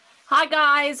Hi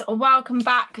guys, welcome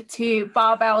back to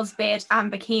Barbells, Beard and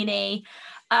Bikini.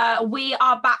 We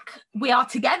are back. We are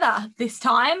together this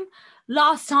time.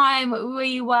 Last time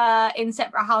we were in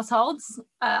separate households,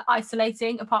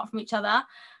 isolating apart from each other.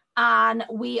 And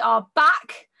we are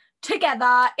back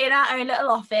together in our own little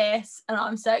office. And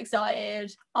I'm so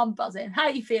excited. I'm buzzing. How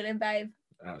are you feeling, babe?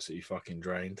 Absolutely fucking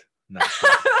drained.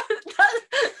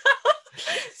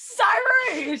 So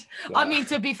rude. I mean,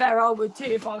 to be fair, I would too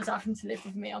if I was having to live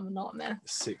with me. I'm not, man.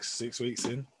 Six weeks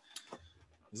in,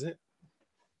 is it?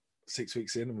 6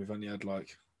 weeks in, and we've only had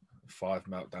like 5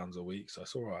 meltdowns a week, so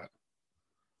it's all right.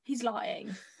 He's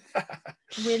lying.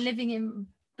 We're living in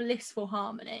blissful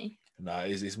harmony. No,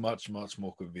 it's much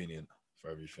more convenient for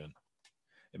everything.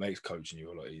 It makes coaching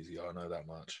you a lot easier. I know that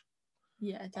much.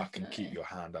 Yeah, definitely. I can keep your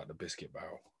hand out the biscuit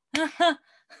barrel.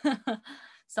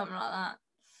 Something like that.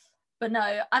 But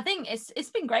no, I think it's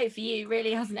been great for you,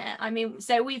 really, hasn't it? I mean,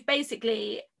 so we've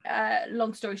basically,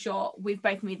 long story short, we've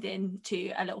both moved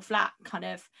into a little flat kind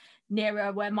of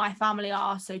nearer where my family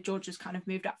are. So George has kind of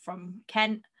moved up from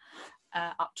Kent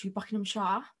up to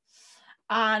Buckinghamshire.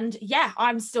 And yeah,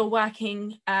 I'm still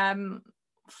working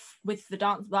with the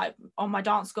dance, like on my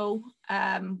dance school,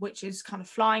 which is kind of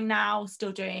flying now,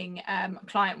 still doing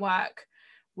client work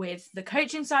with the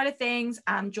coaching side of things.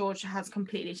 And George has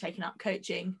completely taken up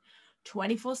coaching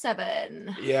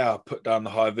 24/7. Yeah, I put down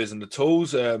the high vis and the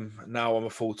tools. Now I'm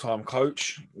a full-time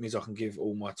coach. It means I can give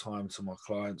all my time to my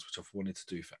clients, which I've wanted to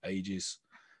do for ages,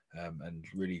 and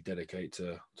really dedicate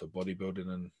to bodybuilding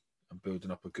and building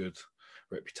up a good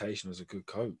reputation as a good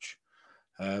coach.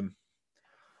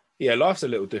 Yeah, life's a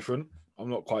little different. I'm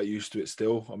not quite used to it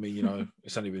still. I mean, you know,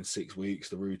 it's only been 6 weeks.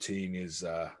 The routine is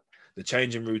the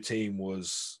change in routine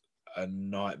was a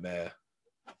nightmare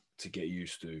to get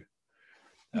used to.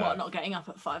 What, not getting up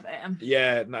at 5 a.m?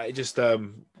 Yeah, no, it just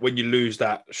when you lose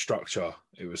that structure,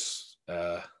 it was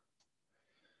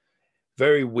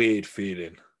very weird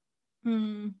feeling.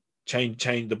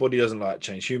 Change. The body doesn't like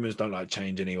change. Humans don't like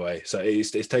change anyway. So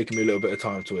it's taken me a little bit of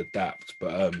time to adapt,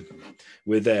 but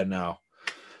we're there now,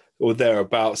 or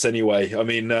thereabouts anyway. I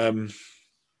mean,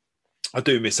 I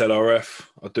do miss LRF.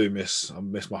 I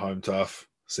miss my home turf.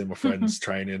 See my friends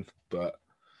training, but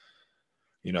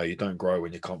you know, you don't grow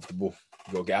when you're comfortable.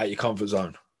 You've got to get out of your comfort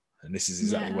zone. And this is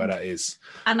exactly where that is.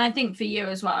 And I think for you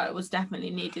as well, it was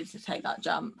definitely needed to take that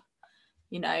jump,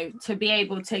 you know, to be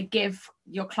able to give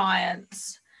your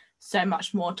clients so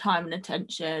much more time and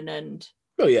attention. And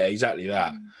well, yeah, exactly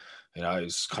that. You know,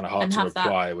 it's kind of hard to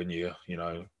reply when you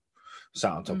know,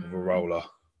 sat on top of a roller,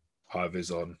 high vis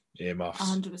on, earmuffs.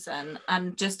 100%.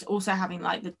 And just also having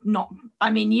like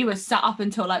you were sat up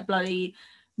until like bloody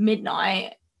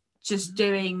midnight just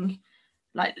doing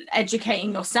like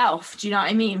educating yourself. Do you know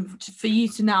what I mean? For you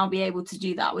to now be able to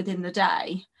do that within the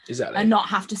day. Exactly. And not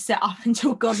have to sit up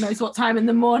until God knows what time in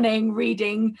the morning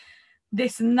reading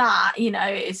this and that, you know,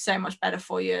 is so much better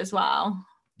for you as well.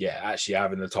 Yeah, actually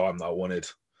having the time that I wanted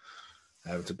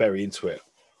to bury into it.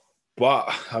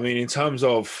 But I mean, in terms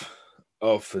of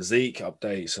physique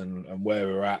updates and where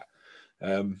we're at,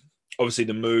 obviously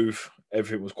the move,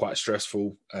 everything was quite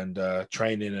stressful, and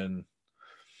training and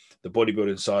the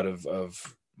bodybuilding side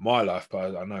of my life,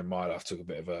 but I know my life took a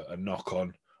bit of a knock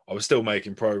on. I was still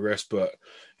making progress, but,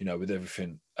 you know, with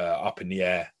everything up in the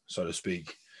air, so to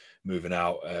speak, moving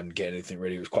out and getting anything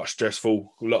ready, it was quite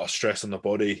stressful. A lot of stress on the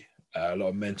body, a lot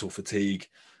of mental fatigue.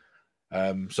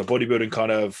 So bodybuilding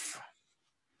kind of,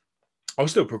 I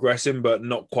was still progressing, but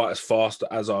not quite as fast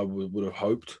as I would have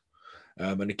hoped.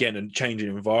 And again, a changing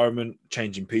environment,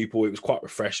 changing people, it was quite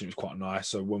refreshing. It was quite nice.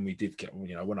 So when we did get,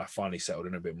 you know, when I finally settled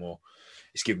in a bit more,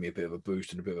 it's given me a bit of a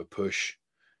boost and a bit of a push.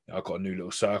 You know, I got a new little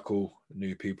circle,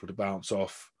 new people to bounce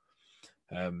off.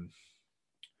 And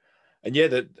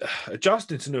yeah,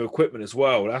 adjusting to new equipment as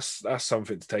well, that's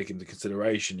something to take into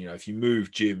consideration. You know, if you move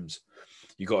gyms,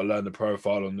 you got to learn the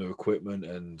profile on new equipment.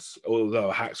 And although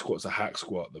a hack squat's a hack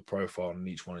squat, the profile on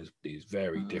each one is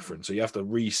very different. So you have to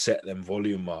reset them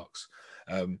volume marks.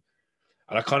 And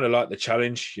I kind of like the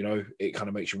challenge. You know, it kind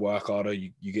of makes you work harder.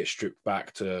 You get stripped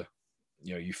back to,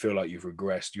 you know, you feel like you've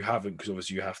regressed. You haven't, because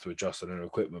obviously you have to adjust on new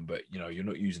equipment, but, you know, you're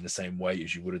not using the same weight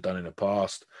as you would have done in the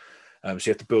past. So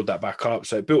you have to build that back up.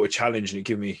 So it built a challenge, and it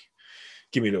gave me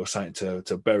a little something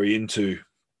to bury into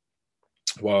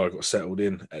while I got settled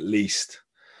in, at least.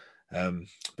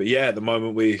 But yeah, at the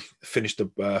moment we finished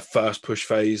the first push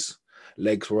phase.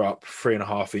 Legs were up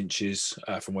 3.5 inches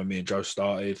from when me and Joe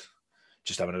started.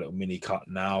 Just having a little mini cut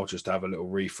now, just to have a little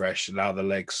refresh, allow the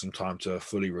legs some time to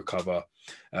fully recover,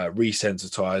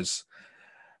 resensitize,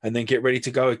 and then get ready to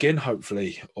go again,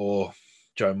 hopefully. Or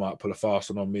Joe might pull a fast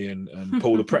one on me and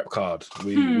pull the prep card.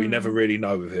 We never really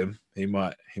know with him. He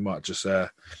might just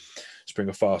spring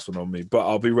a fast one on me, but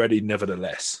I'll be ready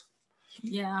nevertheless.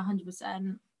 Yeah,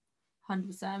 100%.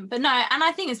 100%. But no, and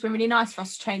I think it's been really nice for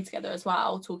us to train together as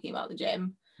well, talking about the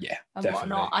gym. Yeah, and definitely.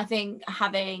 whatnot. I think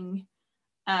having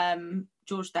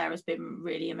George there has been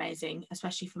really amazing,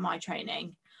 especially for my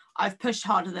training. I've pushed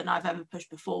harder than I've ever pushed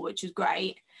before, which is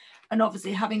great. And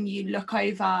obviously having you look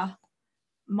over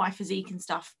my physique and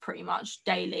stuff pretty much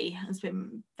daily has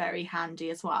been very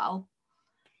handy as well.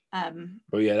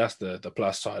 But yeah, that's the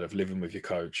plus side of living with your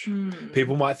coach.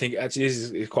 People might think, actually,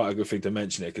 this is quite a good thing to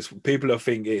mention it, because people will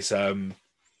think it's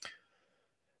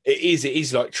it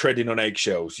is like treading on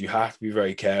eggshells. You have to be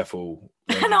very careful.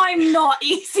 And I'm not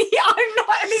easy. I'm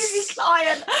not an easy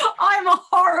client. I'm a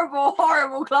horrible,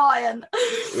 horrible client.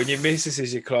 When your missus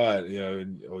is your client, you know,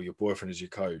 or your boyfriend is your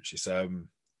coach, it's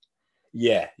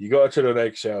yeah, you got to tread on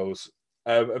eggshells.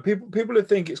 And people would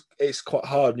think it's quite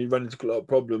hard and you run into a lot of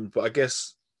problems. But I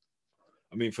guess,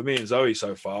 I mean, for me and Zoe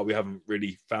so far, we haven't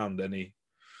really found any.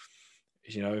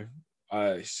 You know,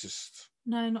 it's just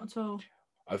no, not at all.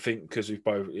 I think because we've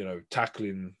both, you know,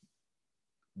 tackling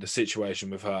the situation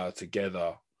with her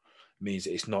together means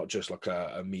it's not just like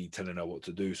a me telling her what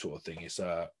to do sort of thing. It's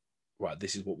right,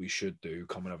 this is what we should do.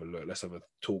 Come and have a look. Let's have a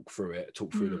talk through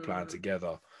the plan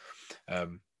together.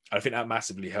 I think that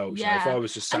massively helps. Yeah. You know, if I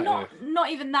was just sat not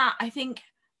even that. I think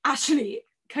actually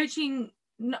coaching,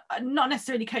 not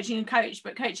necessarily coaching a coach,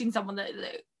 but coaching someone that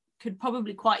could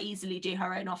probably quite easily do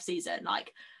her own off season.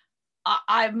 Like,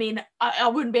 I mean, I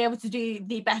wouldn't be able to do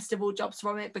the best of all jobs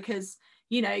from it because,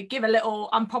 you know, give a little,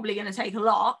 I'm probably going to take a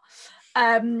lot.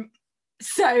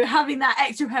 So having that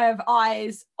extra pair of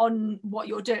eyes on what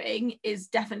you're doing is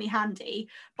definitely handy.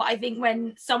 But I think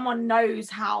when someone knows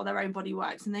how their own body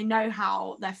works and they know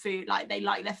how their food, like they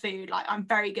like their food, like I'm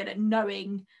very good at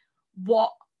knowing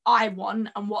what I want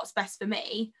and what's best for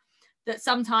me, that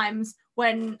sometimes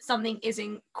when something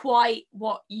isn't quite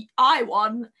what I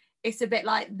want, it's a bit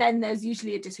like, then there's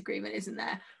usually a disagreement, isn't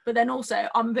there? But then also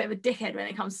I'm a bit of a dickhead when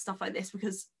it comes to stuff like this,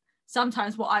 because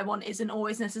sometimes what I want isn't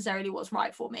always necessarily what's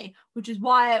right for me, which is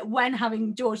why when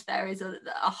having George there is a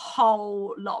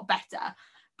whole lot better,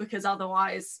 because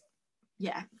otherwise,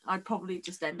 yeah, I'd probably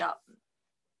just end up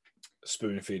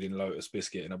spoon feeding Lotus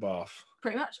Biscuit in a bath.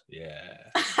 Pretty much. Yeah.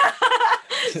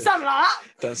 Something like that.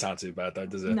 Doesn't sound too bad though,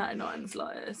 does it? No, not in the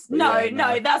slightest. But No, yeah,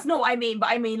 no, that's not what I mean.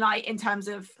 But I mean, like, in terms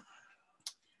of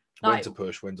when like, to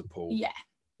push, when to pull.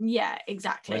 Yeah,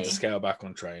 exactly. When to scale back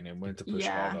on training, when to push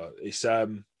harder. It's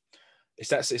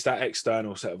that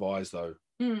external set of eyes though.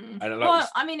 And like, well,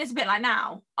 I mean, it's a bit like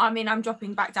now. I mean, I'm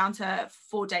dropping back down to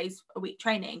 4 days a week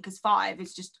training because 5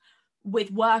 is just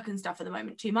with work and stuff at the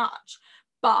moment too much.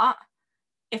 But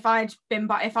if I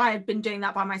had been doing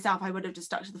that by myself, I would have just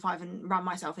stuck to the 5 and run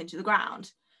myself into the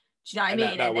ground. Do you know what I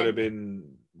mean? That would have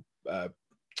been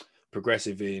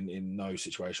progressive in no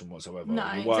situation whatsoever. No,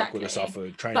 your work exactly. would have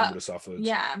suffered, training would have suffered.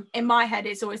 Yeah, in my head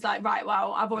it's always like, right,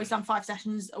 well, I've always done 5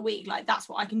 sessions a week, like that's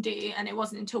what I can do. And it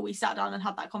wasn't until we sat down and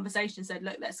had that conversation and said,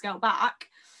 look, let's scale back,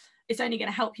 it's only going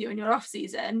to help you in your off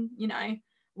season, you know,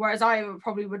 whereas I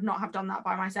probably would not have done that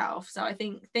by myself. So I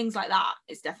think things like that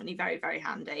is definitely very, very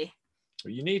handy.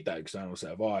 Well, you need that external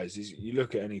set of eyes. You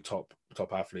look at any top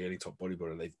athlete, any top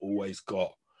bodybuilder, they've always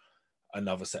got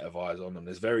another set of eyes on them.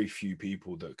 There's very few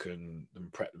people that can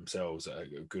prep themselves at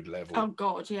a good level. Oh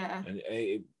God, yeah. And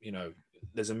you know,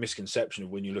 there's a misconception of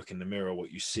when you look in the mirror,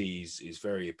 what you see is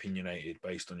very opinionated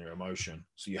based on your emotion.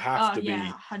 So you have to be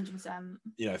 100%.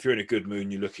 You know, if you're in a good mood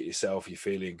and you look at yourself, you're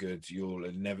feeling good,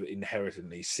 you'll never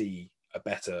inherently see a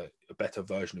better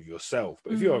version of yourself.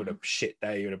 But if you're having a shit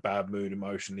day, you're in a bad mood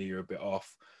emotionally, you're a bit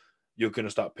off, you're going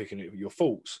to start picking at your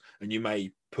faults, and you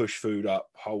may push food up,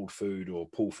 hold food, or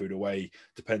pull food away,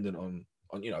 dependent on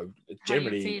you know,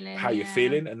 generally how you're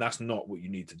feeling, and that's not what you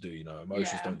need to do. You know,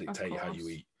 emotions don't dictate how you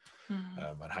eat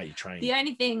and how you train. The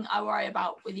only thing I worry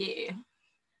about with you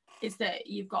is that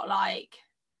you've got like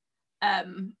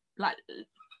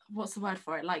what's the word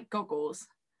for it? Like goggles,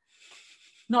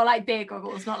 not like beer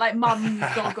goggles, not like mum's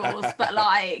goggles, but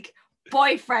like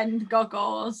boyfriend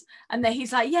goggles. And then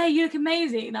he's like, yeah, you look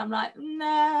amazing, and I'm like,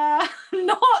 nah,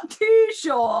 not too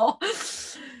sure.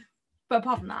 But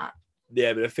apart from that,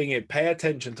 yeah, but the thing is, pay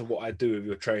attention to what I do with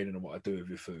your training and what I do with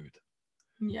your food.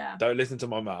 Yeah, don't listen to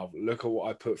my mouth. Look at what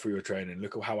I put through your training.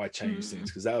 Look at how I change things,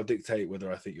 because that'll dictate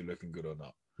whether I think you're looking good or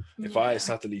not. If I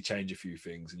subtly change a few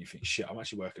things and you think, shit, I'm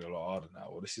actually working a lot harder now,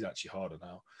 or this is actually harder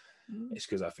now, it's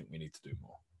because I think we need to do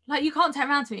more. Like, you can't turn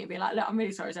around to me and be like, look, I'm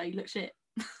really sorry, Zoe, you look shit.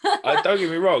 Don't get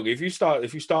me wrong. If you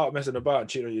start messing about and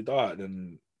cheating on your diet,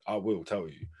 then I will tell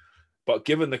you. But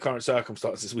given the current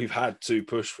circumstances we've had to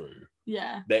push through,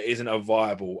 there isn't a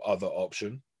viable other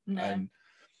option. No. And,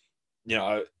 you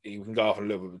know, you can go off on a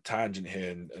little bit of a tangent here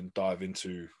and dive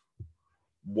into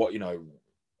what, you know,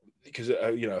 because,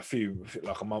 you know,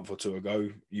 like a month or two ago,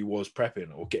 you was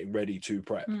prepping or getting ready to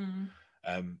prep.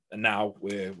 And now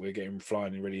we're getting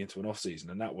flying and ready into an off season,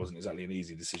 and that wasn't exactly an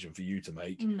easy decision for you to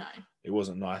make. No, it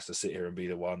wasn't nice to sit here and be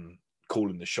the one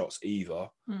calling the shots either.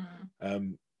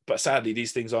 But sadly,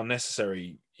 these things are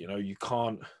necessary. You know, you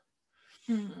can't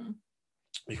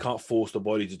force the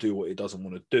body to do what it doesn't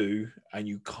want to do, and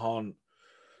you can't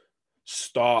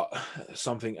start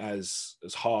something as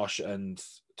harsh and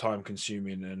time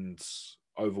consuming and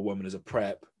overwhelming as a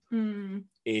prep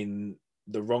in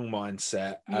the wrong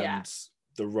mindset and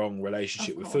the wrong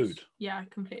relationship with food. Yeah,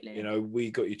 completely. You know, we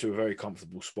got you to a very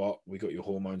comfortable spot. We got your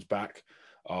hormones back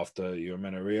after your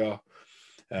amenorrhea.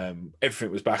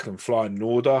 Everything was back and flying in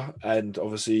order, and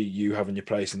obviously you having your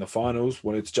place in the finals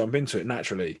wanted to jump into it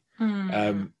naturally.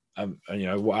 And you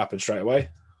know what happened straight away?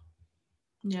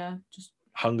 Just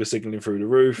hunger signaling through the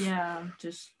roof.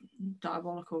 Just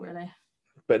diabolical, really.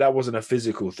 But that wasn't a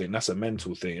physical thing, that's a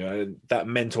mental thing. That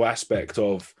mental aspect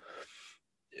of,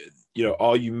 you know,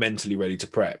 are you mentally ready to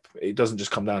prep? It doesn't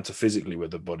just come down to physically where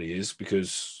the body is,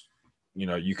 because, you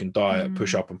know, you can diet,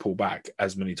 push up and pull back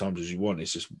as many times as you want.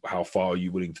 It's just how far are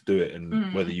you willing to do it,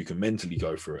 and whether you can mentally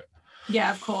go through it.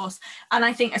 Yeah, of course. And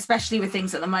I think especially with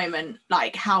things at the moment,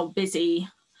 like how busy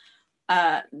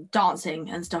dancing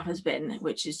and stuff has been,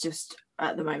 which is just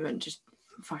at the moment just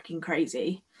fucking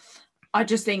crazy. I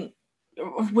just think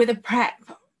with a prep,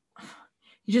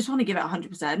 you just want to give it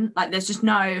 100%. Like there's just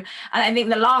no, and I think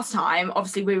the last time,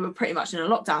 obviously we were pretty much in a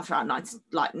lockdown throughout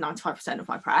 95% of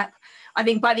my prep. I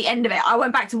think by the end of it, I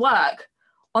went back to work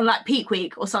on like peak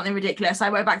week or something ridiculous. I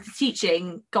went back to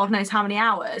teaching God knows how many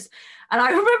hours. And I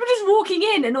remember just walking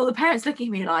in and all the parents looking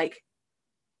at me like,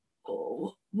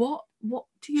 oh, what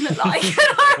do you look like? And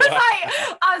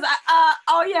I was like,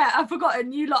 oh yeah, I've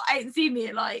forgotten, you lot ain't seen me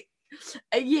in like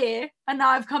a year, and now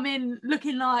I've come in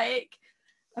looking like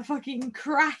a fucking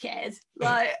crackhead,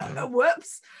 like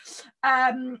whoops.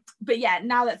 But yeah,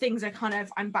 now that things are kind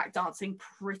of, I'm back dancing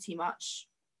pretty much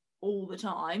all the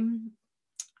time,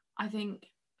 I think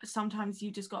sometimes you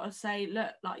just got to say,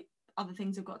 look, like other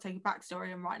things have got to take a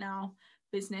backstory, and right now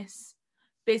business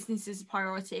is a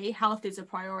priority, health is a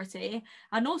priority,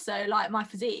 and also like my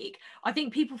physique. I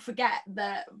think people forget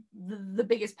that the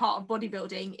biggest part of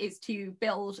bodybuilding is to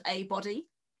build a body,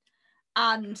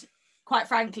 and quite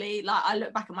frankly, like I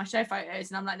look back at my show photos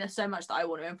and I'm like, there's so much that I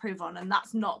want to improve on, and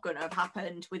that's not going to have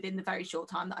happened within the very short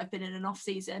time that I've been in an off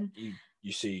season.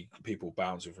 You see people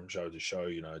bouncing from show to show,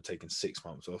 you know, taking 6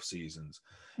 months off seasons,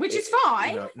 which is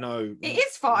fine. You know, it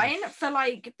is fine for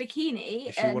like bikini.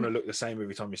 If you want to look the same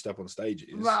every time you step on stage,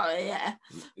 right, yeah.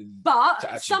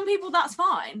 But some people, that's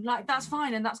fine. Like that's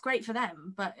fine, and that's great for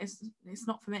them. But it's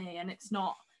not for me, and it's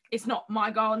not my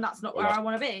goal, and that's not where I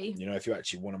want to be. You know, if you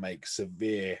actually want to make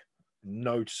severe,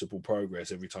 noticeable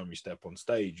progress every time you step on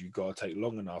stage, you've got to take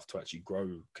long enough to actually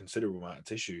grow considerable amount of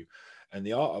tissue, and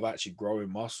the art of actually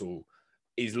growing muscle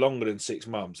is longer than 6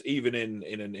 months. Even in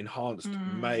an enhanced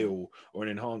male or an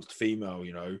enhanced female,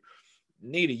 you know,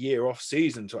 need a year off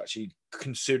season to actually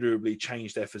considerably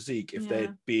change their physique if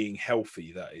they're being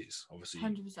healthy. That is obviously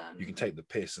 100%. You can take the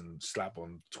piss and slap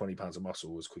on 20 pounds of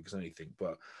muscle as quick as anything,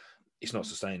 but it's not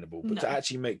sustainable. But to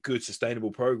actually make good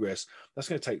sustainable progress, that's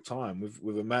going to take time.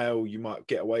 With a male, you might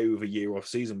get away with a year off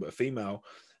season, but a female,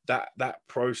 that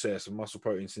process of muscle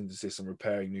protein synthesis and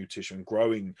repairing new tissue and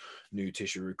growing new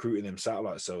tissue, recruiting them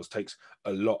satellite cells, takes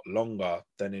a lot longer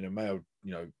than in a male.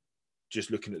 You know,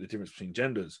 just looking at the difference between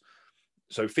genders.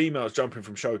 So females jumping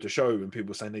from show to show, and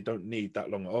people saying they don't need that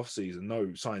long off season.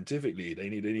 No, scientifically, they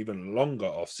need an even longer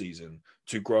off season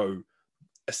to grow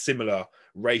a similar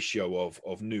ratio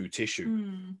of new tissue.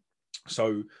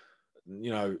 So,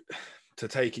 you know, to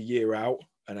take a year out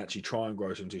and actually try and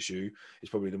grow some tissue is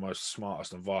probably the most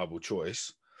smartest and viable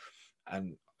choice.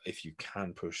 And if you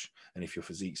can push, and if your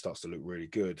physique starts to look really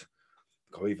good,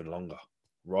 go even longer.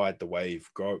 Ride the wave,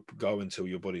 go until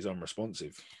your body's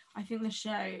unresponsive. I think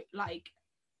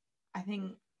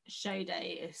show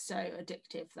day is so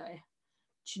addictive though.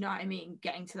 Do you know what I mean?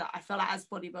 Getting to that, I feel like as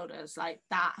bodybuilders, like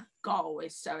that goal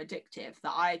is so addictive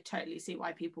that I totally see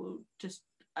why people just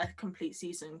are complete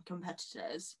season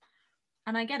competitors.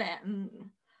 And I get it. And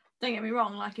don't get me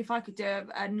wrong, like if I could do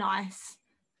a nice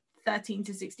 13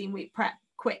 to 16 week prep,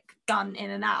 quick, done, in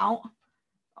and out,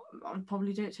 I'd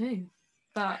probably do it too.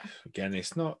 But again,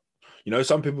 it's not, you know,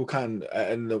 some people can,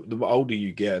 and the older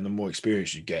you get and the more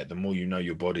experience you get, the more you know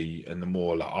your body, and the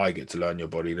more like I get to learn your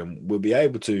body, then we'll be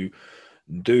able to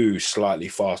do slightly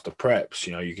faster preps.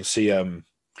 You know, you can see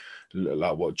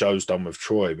like what Joe's done with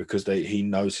Troy, because he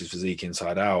knows his physique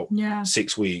inside out. Yeah.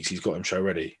 6 weeks, he's got him show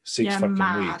ready. Six fucking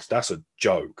mad. weeks. That's a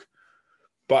joke.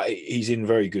 But he's in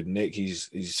very good nick.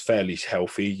 He's fairly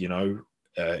healthy, you know,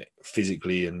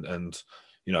 physically and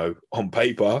you know, on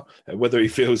paper. Whether he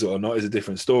feels it or not is a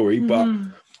different story. But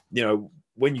you know,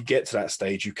 when you get to that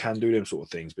stage, you can do them sort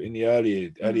of things. But in the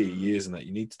earlier years and that,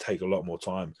 you need to take a lot more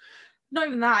time. Not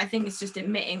even that, I think it's just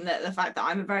admitting that the fact that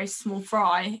I'm a very small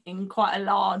fry in quite a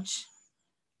large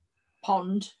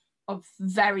pond of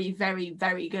very, very,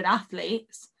 very good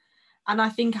athletes. And I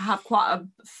think I have quite a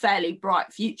fairly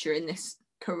bright future in this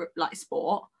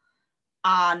sport.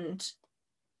 And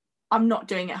I'm not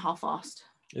doing it half-assed.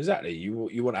 Exactly. You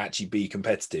want to actually be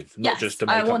competitive, not just to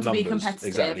make up numbers. I want to be competitive.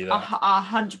 Exactly that.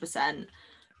 100%.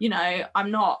 You know,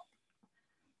 I'm not...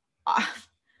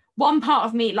 one part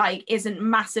of me like isn't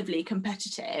massively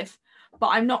competitive, but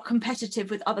I'm not competitive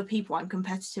with other people. I'm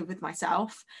competitive with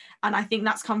myself. And I think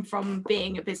that's come from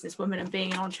being a businesswoman and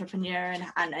being an entrepreneur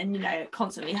and you know,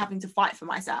 constantly having to fight for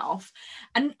myself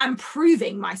and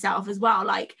proving myself as well.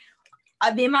 Like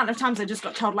the amount of times I just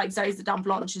got told like Zoe's the dumb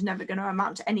blonde, she's never going to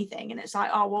amount to anything. And it's like,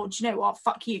 oh, well, do you know what?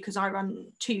 Fuck you, because I run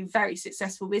 2 very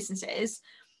successful businesses.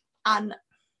 And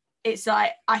it's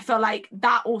like, I feel like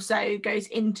that also goes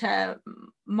into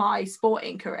my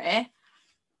sporting career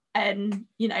and,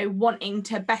 you know, wanting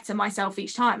to better myself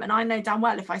each time. And I know damn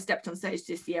well if I stepped on stage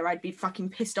this year, I'd be fucking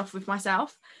pissed off with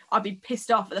myself. I'd be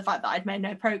pissed off at the fact that I'd made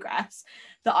no progress,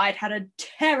 that I'd had a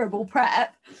terrible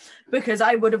prep, because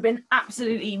I would have been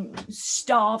absolutely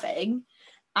starving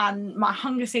and my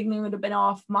hunger signal would have been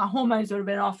off, my hormones would have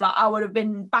been off, like I would have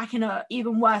been back in an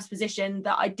even worse position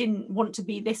that I didn't want to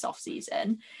be this off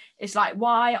season. It's like,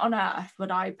 why on earth would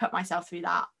I put myself through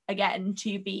that again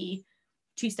to be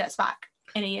 2 steps back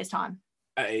in a year's time?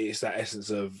 It's that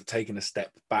essence of taking a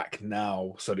step back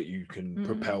now so that you can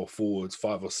propel forwards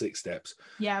 5 or 6 steps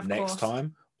next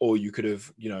time. Or you could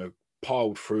have, you know,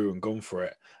 piled through and gone for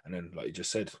it, and then, like you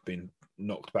just said, been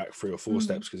knocked back 3 or 4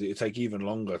 steps, because it would take even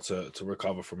longer to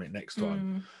recover from it next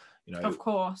time. You know, of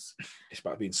course, it's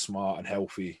about being smart and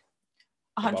healthy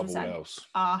 100%. above all else.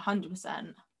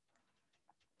 100%.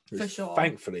 For sure.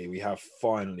 Thankfully, we have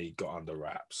finally got under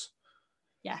wraps.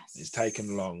 Yes. It's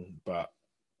taken long, but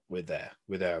we're there.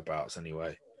 We're thereabouts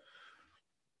anyway.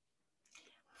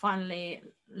 Finally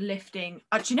lifting.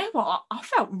 Do you know what? I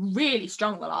felt really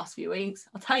strong the last few weeks.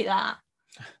 I'll tell you that.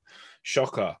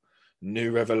 Shocker.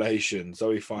 New revelation.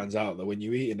 Zoe finds out that when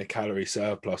you eat in a calorie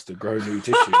surplus to grow new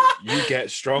tissue, you get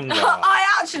stronger.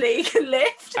 I actually can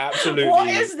lift. Absolutely. What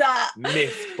is that?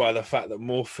 Miffed by the fact that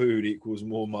more food equals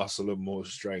more muscle and more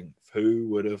strength. Who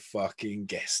would have fucking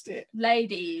guessed it?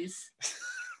 Ladies,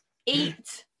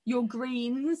 eat your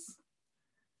greens,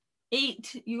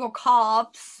 eat your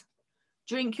carbs,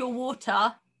 drink your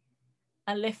water,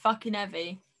 and lift fucking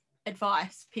heavy.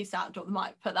 Advice. Peace out. Drop the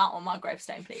mic. Put that on my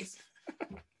gravestone, please.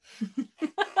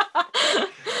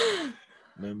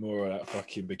 No more of that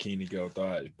fucking bikini girl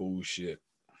diet. It's bullshit.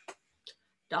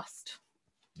 Dust.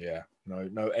 Yeah.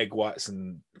 No egg whites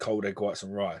and cold egg whites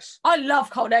and rice. I love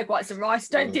cold egg whites and rice.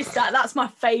 Don't diss that. That's my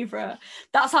favourite.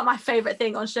 That's like my favourite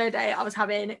thing on show day. I was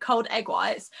having cold egg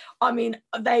whites. I mean,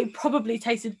 they probably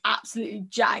tasted absolutely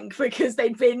jank because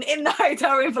they'd been in the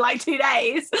hotel room for like 2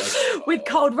 days with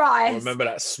cold rice. I remember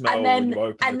that smell and then, when you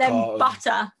open and the then carton.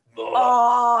 Butter.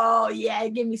 Oh yeah,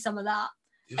 give me some of that.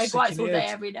 You're egg whites all day,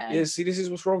 every day. Yeah, see, this is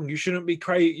what's wrong. You shouldn't be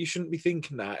crazy. You shouldn't be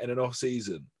thinking that in an off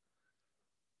season.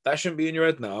 That shouldn't be in your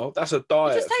head now. That's a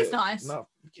diet. It just tastes nice. No,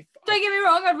 don't get me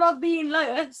wrong. I'd rather be in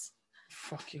Lotus.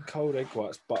 Fucking cold egg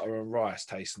whites, butter and rice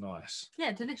taste nice.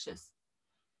 Yeah, delicious.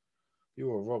 You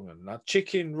were wrong. Now,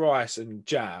 chicken, rice, and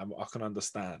jam, I can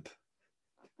understand.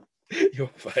 Your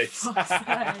face.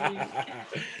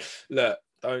 Look.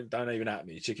 Don't even at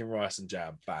me. Chicken, rice, and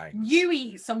jam, bang. You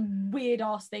eat some weird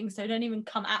ass things, so don't even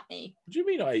come at me. What do you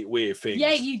mean I eat weird things?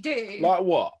 Yeah, you do. Like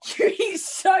what? You eat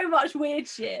so much weird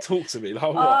shit. Talk to me. Like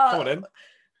what? Come on then.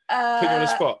 Put you on the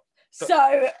spot.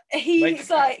 So he eats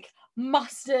like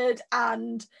mustard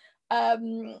and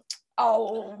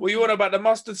What you want about the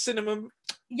mustard cinnamon?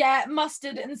 Yeah,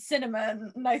 mustard and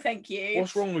cinnamon. No, thank you.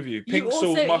 What's wrong with you? Pink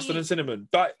salt, mustard, and cinnamon.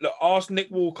 Look, ask Nick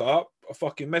Walker. I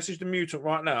fucking message the mutant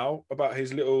right now about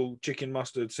his little chicken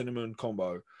mustard cinnamon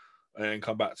combo, and then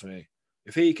come back to me.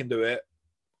 If he can do it,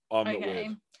 I'm not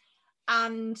weird.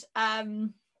 And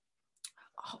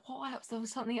what else? There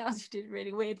was something else you did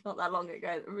really weird not that long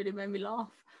ago that really made me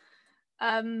laugh.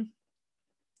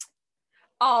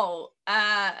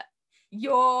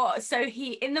 So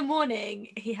he in the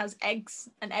morning he has eggs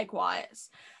and egg whites,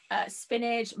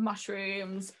 spinach,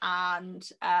 mushrooms, and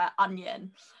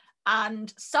onion.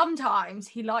 And sometimes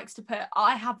he likes to put,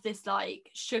 I have this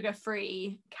like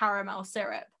sugar-free caramel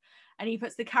syrup, and he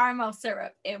puts the caramel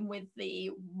syrup in with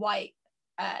the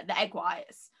egg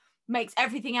whites, makes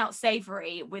everything else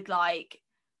savory with like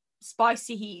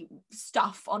spicy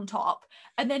stuff on top,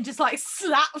 and then just like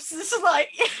slaps this like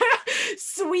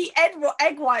sweet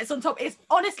egg whites on top. It's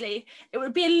honestly, it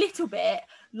would be a little bit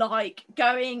like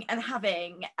going and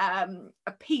having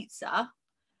a pizza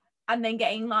and then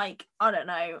getting like, I don't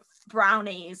know,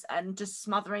 brownies and just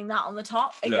smothering that on the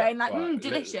top and going like,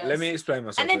 delicious. Let me explain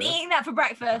myself. And then eating that for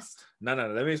breakfast. No,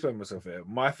 let me explain myself here.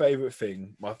 My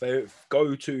favorite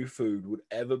go-to food would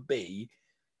ever be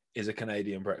is a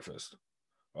Canadian breakfast.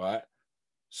 Right?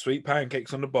 Sweet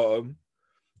pancakes on the bottom.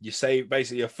 You say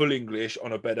basically a full English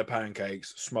on a bed of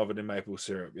pancakes smothered in maple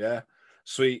syrup. Yeah?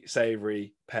 Sweet,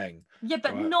 savory, peng. Yeah,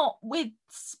 but right? not with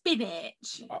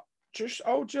spinach. Just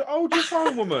hold your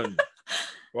phone, woman.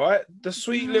 Right? The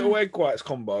sweet little egg whites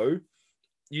combo.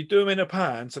 You do them in a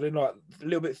pan, so they're like a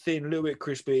little bit thin, a little bit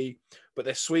crispy, but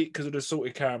they're sweet because of the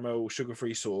salted caramel,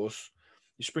 sugar-free sauce.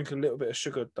 You sprinkle a little bit of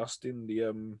sugar dust in the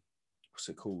what's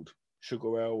it called?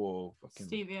 Sugar ale or fucking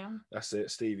stevia. That's it,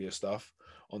 stevia stuff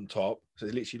on top. So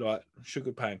it's literally like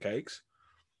sugar pancakes.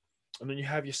 And then you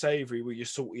have your savory with your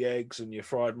salty eggs and your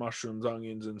fried mushrooms,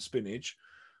 onions, and spinach.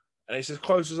 And it's as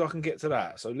close as I can get to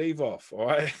that. So leave off, all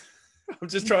right? I'm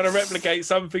just trying to replicate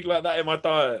something like that in my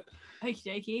diet. Okie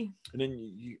dokie. And then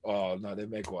you oh no, they're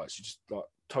egg whites. You just like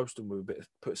toast them with a bit,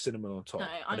 put cinnamon on top, No,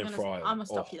 and then fry them. I'm gonna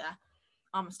stop you there.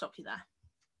 I'm gonna stop you there.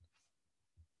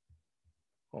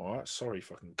 All right, sorry,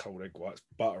 fucking cold egg whites,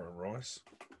 butter and rice.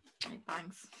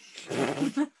 Thanks.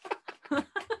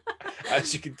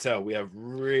 As you can tell, we have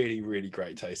really, really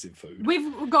great tasting food.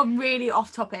 We've gone really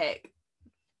off topic.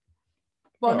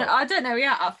 Well, no, I don't know.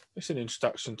 Yeah, it's an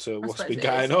introduction to what's been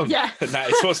going on. Yeah, and that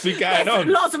is what's been going on.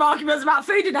 Lots of arguments about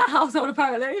food in our household,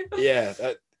 apparently. Yeah,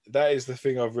 that is the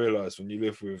thing I've realised when you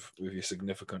live with your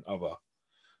significant other.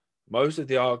 Most of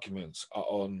the arguments are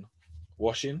on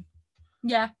washing.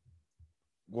 Yeah.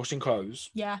 Washing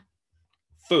clothes. Yeah.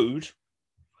 Food.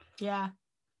 Yeah.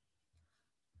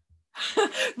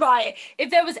 Right.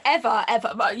 If there was ever,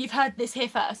 well, you've heard this here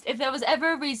first. If there was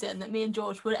ever a reason that me and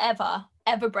George would ever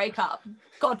break up,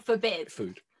 God forbid.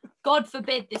 Food. God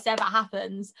forbid this ever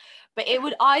happens. But it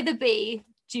would either be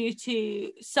due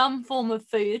to some form of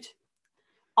food.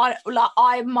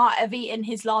 I might have eaten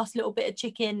his last little bit of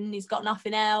chicken. He's got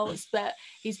nothing else, but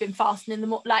he's been fasting in the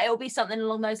morning. Like, it'll be something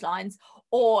along those lines.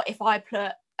 Or if I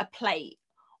put a plate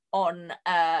on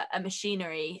a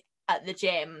machinery at the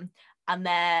gym and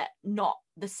they're not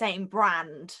the same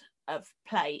brand of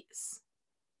plates.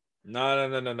 No.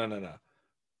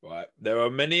 Right. There are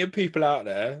many people out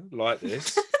there like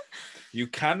this. You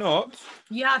cannot.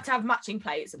 You have to have matching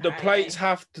plates. Apparently. The plates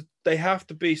have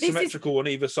to be symmetrical on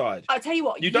either side. I'll tell you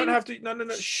what. You don't have to. No.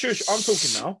 Shush. I'm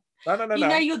talking now. No. You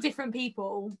know you're different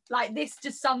people. Like, this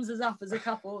just sums us up as a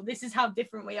couple. This is how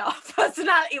different we are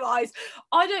personality-wise.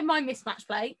 I don't mind mismatched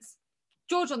plates.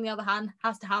 George, on the other hand,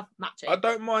 has to have matching. I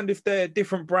don't mind if they're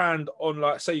different brand on,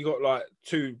 like, say you got like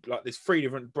there's 3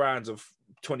 different brands of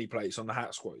 20 plates on the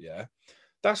hack squat, yeah?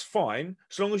 That's fine,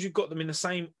 as long as you've got them in the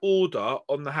same order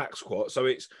on the hack squat. So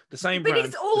it's the same brand. But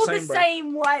it's all the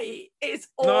same weight. It's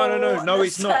all No,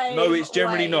 it's not. No, it's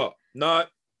generally not. No,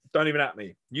 don't even at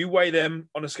me. You weigh them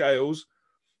on the scales,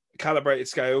 calibrated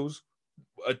scales.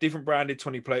 A different branded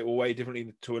 20 plate will weigh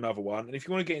differently to another one. And if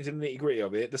you want to get into the nitty gritty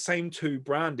of it, the same 2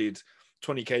 branded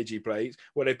 20 kg plates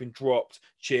where they've been dropped,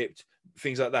 chipped,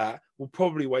 things like that will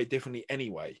probably weigh differently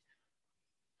anyway.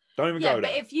 Don't even go there.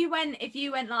 But if you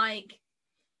went like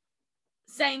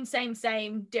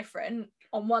same, different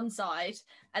on one side,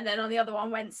 and then on the other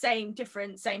one went same,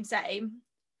 different, same.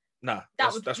 Nah,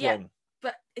 that's wrong.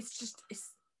 But it's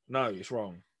no, it's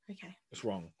wrong. Okay. It's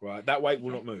wrong, right? That weight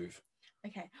will not move.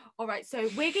 Okay. All right. So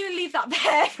we're going to leave that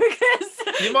there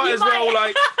because you might as well,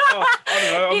 like, I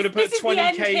don't know, I'm going to put 20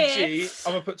 kg.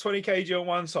 I'm going to put 20 kg on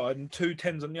one side and 2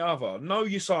 10s on the other. No,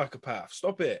 you psychopath.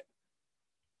 Stop it.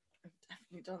 I've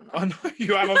definitely done that. I know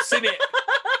you have. I've seen it.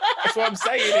 That's why I'm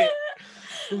saying it.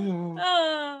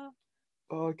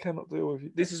 Oh, I cannot deal with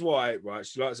you. This is why, right?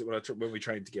 She likes it when we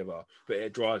train together, but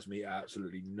it drives me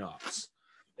absolutely nuts.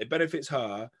 It benefits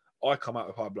her. I come out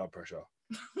with high blood pressure.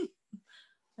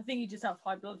 I think you just have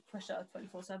high blood pressure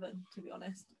 24/7, to be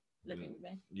honest, living with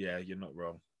me. Yeah, you're not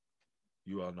wrong.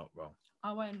 You are not wrong.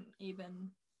 I won't even.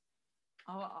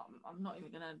 I'm not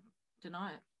even gonna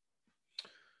deny it.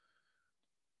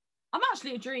 I'm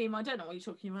actually a dream. I don't know what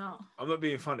you're talking about. I'm not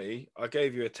being funny. I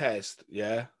gave you a test.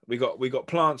 Yeah, we got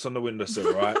plants on the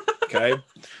windowsill, right? Okay.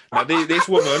 Now this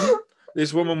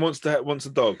woman wants a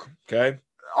dog. Okay.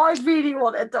 I really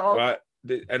want a dog. Right.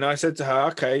 And I said to her,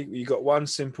 okay, you got one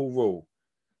simple rule: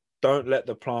 don't let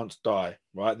the plants die.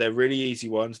 Right. They're really easy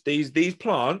ones. These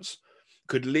plants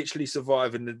could literally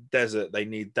survive in the desert. They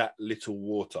need that little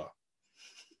water.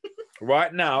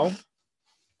 Right now,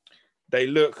 they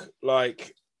look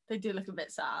like... They do look a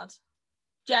bit sad.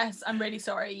 Jess, I'm really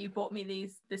sorry you bought me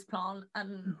this plant,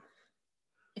 and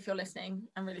if you're listening,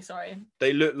 I'm really sorry.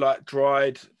 They look like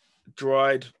dried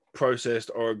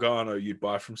processed oregano you'd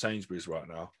buy from Sainsbury's right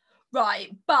now.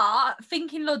 Right, but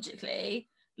thinking logically,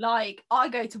 like, I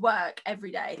go to work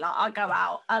every day. Like, I go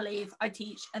out, I leave, I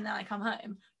teach, and then I come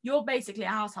home. You're basically a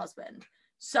house husband.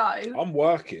 So I'm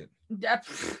working.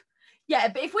 Yeah,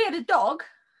 but if we had a dog,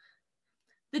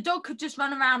 the dog could just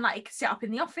run around, like, sit up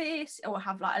in the office or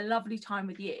have, like, a lovely time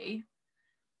with you.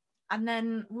 And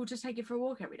then we'll just take it for a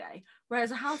walk every day.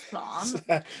 Whereas a houseplant,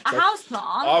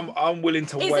 I'm willing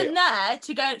to wait. Isn't there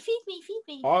to go, feed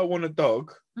me. I want a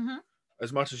dog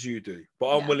as much as you do,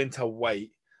 but I'm Yeah. willing to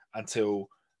wait until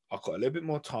I've got a little bit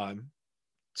more time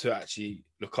to actually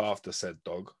look after said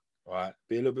dog, right?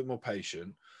 Be a little bit more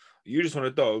patient. You just want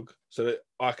a dog so that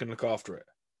I can look after it.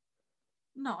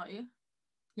 No.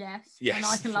 Yes. Yes. And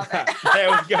I can love it. There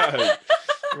we go.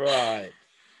 Right.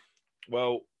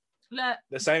 Well, Look,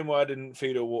 the same way I didn't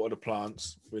feed or water the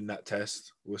plants in that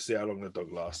test, we'll see how long the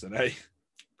dog lasts, eh?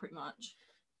 pretty much.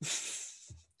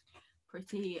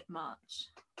 Pretty much.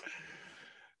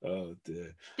 Oh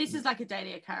dear. This is like a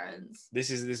daily occurrence.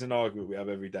 This is an argument we have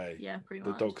every day. Yeah, pretty The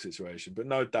much. dog situation. But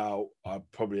no doubt I'll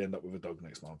probably end up with a dog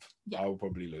next month. Yeah. I will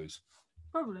probably lose.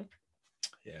 Probably.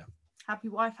 Yeah. Happy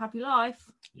wife, happy life.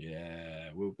 Yeah,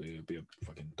 we'll be a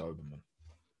fucking Doberman.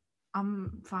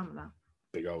 I'm fine with that.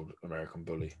 Big old American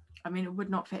bully. I mean, it would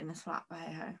not fit in this flat, but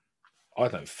hey ho. I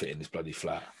don't fit in this bloody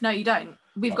flat. No, you don't.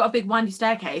 We've got a big windy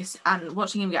staircase, and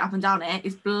watching him get up and down it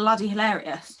is bloody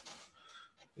hilarious.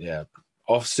 Yeah.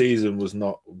 Off season was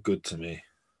not good to me.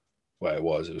 Well, it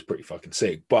was pretty fucking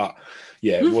sick. But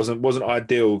yeah, it wasn't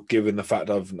ideal given the fact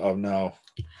I've now.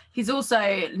 He's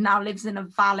also now lives in a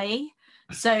valley.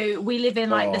 So we live in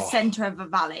like the centre of a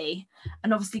valley,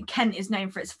 and obviously Kent is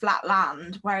known for its flat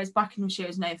land, whereas Buckinghamshire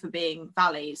is known for being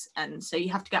valleys, and so you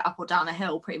have to get up or down a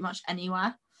hill pretty much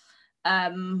anywhere.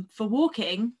 For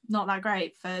walking, not that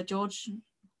great for George.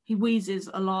 He wheezes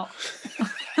a lot.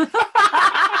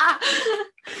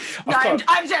 No,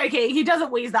 I'm joking. He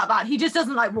doesn't wheeze that bad. He just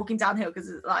doesn't like walking downhill because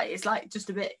it's like just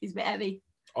he's a bit heavy.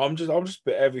 I'm just a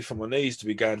bit heavy from my knees to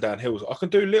be going down hills. I can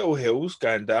do little hills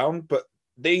going down, but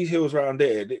these hills around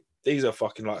here, these are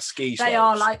fucking like ski slopes. They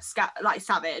are like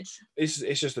savage. It's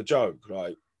just a joke.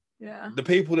 Like, yeah, the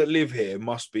people that live here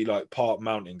must be like part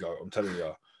mountain goat. I'm telling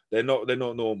you, they're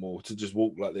not normal to just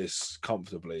walk like this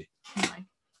comfortably. No.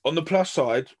 On the plus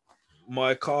side,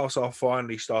 my calves are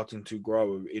finally starting to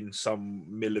grow in some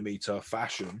millimeter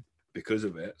fashion because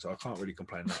of it, so I can't really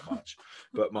complain that much.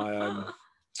 But my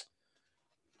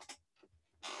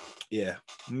yeah,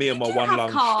 me and my one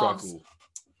lung struggle.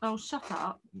 Oh, shut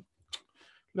up.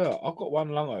 Look, I've got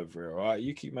one lung over here, all right?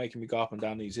 You keep making me go up and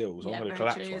down these hills. Yeah, I'm going to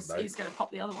collapse true. one day. He's going to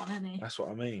pop the other one, isn't he? That's what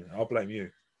I mean. I'll blame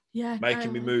you. Yeah.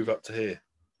 Making me move up to here.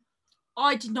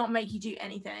 I did not make you do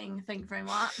anything. Thank you very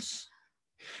much.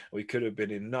 We could have been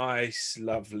in nice,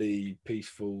 lovely,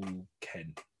 peaceful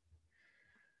Kent.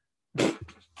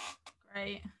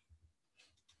 Great.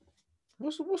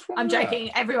 What's wrong I'm with joking.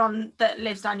 that? Everyone that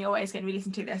lives down your way is going to be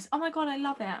listening to this. Oh my God, I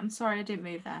love it. I'm sorry I didn't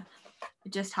move there. I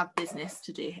just have business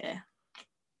to do here.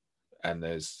 And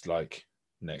there's like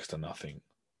next to nothing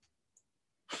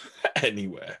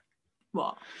anywhere.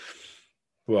 What?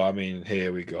 Well, I mean,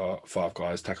 here we got Five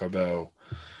Guys, Taco Bell.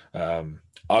 Yes.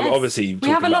 Obviously, we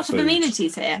have a lot of food.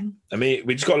 amenities here. I mean,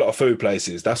 we just got a lot of food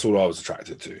places. That's all I was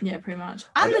attracted to. Yeah, pretty much.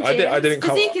 And the gym.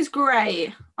 Physique is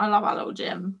great. I love our little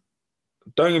gym.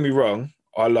 Don't get me wrong.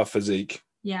 I love Physique.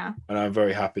 Yeah. And I'm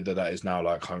very happy that is now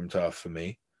like home turf for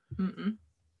me. Mm-mm.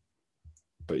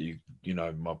 But you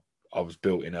know, I was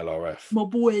built in LRF. My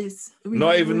boys.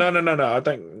 Not even. No. I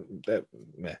don't.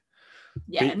 Meh.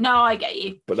 Yeah, no, I get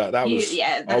you. But that was,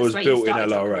 yeah, I was built in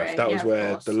LRF. That was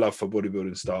where the the love for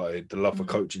bodybuilding started, the love for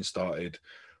coaching started,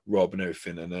 Rob and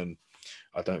everything. And then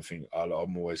I don't think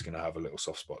I'm always going to have a little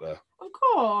soft spot there. Of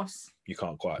course. You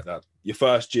can't quite that. Your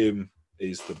first gym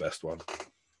is the best one.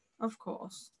 Of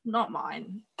course. Not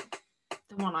mine.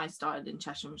 The one I started in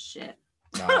Cheshire was shit.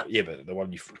 No, yeah, but the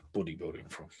one you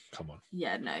bodybuilding from. Come on.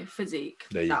 Yeah, no, Physique.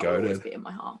 There you that go. Will always be in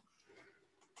my heart.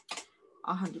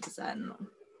 100%.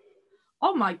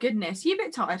 Oh my goodness, you a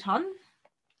bit tired, hon?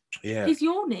 Yeah. He's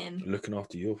yawning. Looking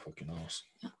after your fucking ass.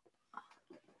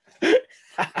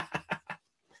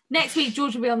 Next week,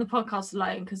 George will be on the podcast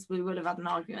alone because we will have had an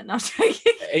argument. No, I'm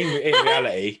joking. In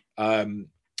reality,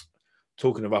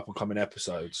 talking of up and coming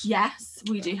episodes, yes,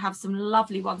 we do have some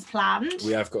lovely ones planned.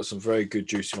 We have got some very good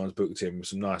juicy ones booked in with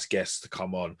some nice guests to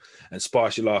come on and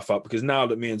spice your life up, because now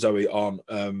that me and Zoe aren't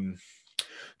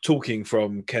talking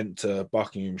from Kent to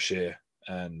Buckinghamshire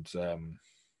and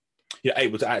you're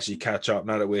able to actually catch up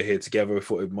now that we're here together, we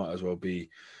thought it might as well be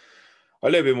a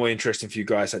little bit more interesting for you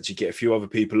guys to actually get a few other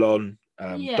people on,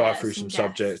 dive through some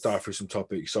subjects, dive through some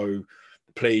topics. So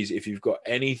please, if you've got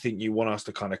anything you want us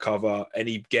to kind of cover,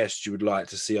 any guests you would like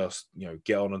to see us,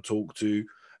 get on and talk to,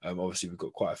 obviously we've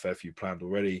got quite a fair few planned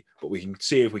already, but we can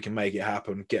see if we can make it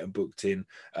happen, get them booked in.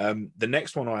 The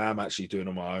next one I am actually doing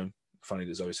on my own. Funny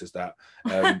that Zoe says that.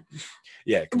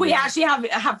 Yeah, we actually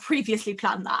have previously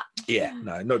planned that. Yeah,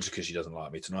 no, not just because she doesn't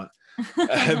like me tonight.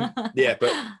 Yeah,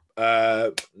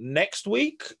 but next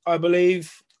week, I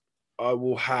believe I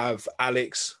will have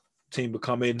Alex Team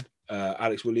Becoming,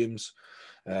 Alex Williams,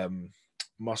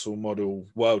 muscle model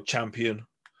world champion,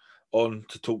 on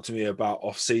to talk to me about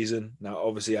off season. Now,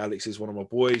 obviously, Alex is one of my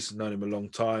boys, known him a long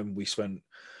time. We spent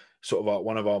sort of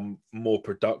one of our more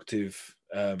productive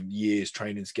years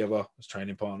training together as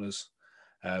training partners.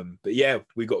 But yeah,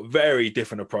 we got very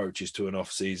different approaches to an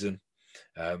off season.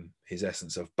 His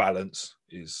essence of balance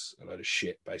is a load of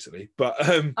shit, basically. But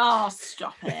oh,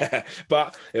 stop it.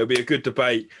 But it'll be a good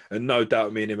debate, and no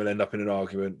doubt me and him will end up in an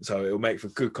argument. So it'll make for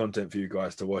good content for you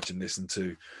guys to watch and listen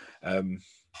to.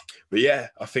 But yeah,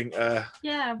 I think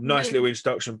nice little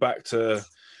introduction back to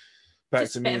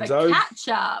me and Zoe. Catch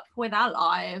up with our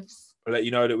lives. I'll let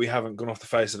you know that we haven't gone off the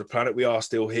face of the planet. We are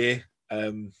still here.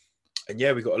 And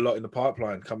yeah, we've got a lot in the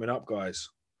pipeline coming up, guys.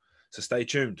 So stay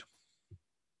tuned.